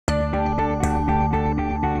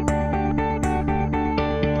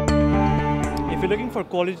If you're looking for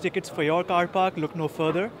quality tickets for your car park, look no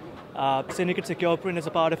further. Syndicate Secure Print is a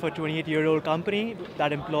part of a 28-year-old company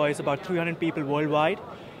that employs about 300 people worldwide.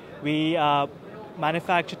 We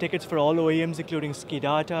manufacture tickets for all OEMs, including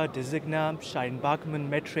Skidata, Designa, Schein-Bachmann,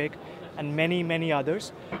 Metric, and many, many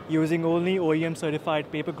others. Using only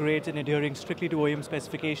OEM-certified paper grades and adhering strictly to OEM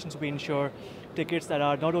specifications, we ensure tickets that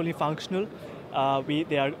are not only functional,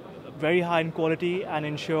 they are very high in quality and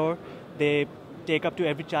ensure they take up to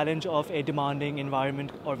every challenge of a demanding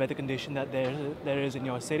environment or weather condition that there is in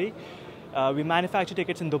your city. We manufacture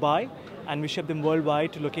tickets in Dubai and we ship them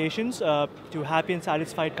worldwide to locations to happy and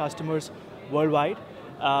satisfied customers worldwide.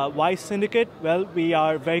 Why Syndicate? Well, we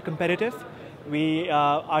are very competitive. We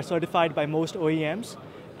are certified by most OEMs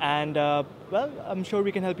and well, I'm sure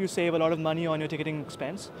we can help you save a lot of money on your ticketing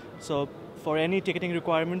expense. So for any ticketing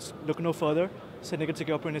requirements, look no further. Syndicate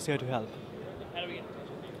Secure Print is here to help.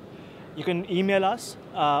 You can email us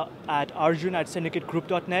at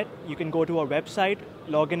arjun@syndicategroup.net. You can go to our website,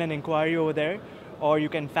 log in and inquiry over there, or you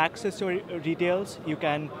can fax us your details. You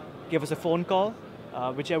can give us a phone call,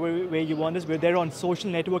 whichever way you want us. We're there on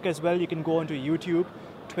social network as well. You can go onto YouTube,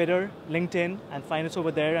 Twitter, LinkedIn, and find us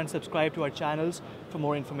over there and subscribe to our channels for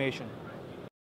more information.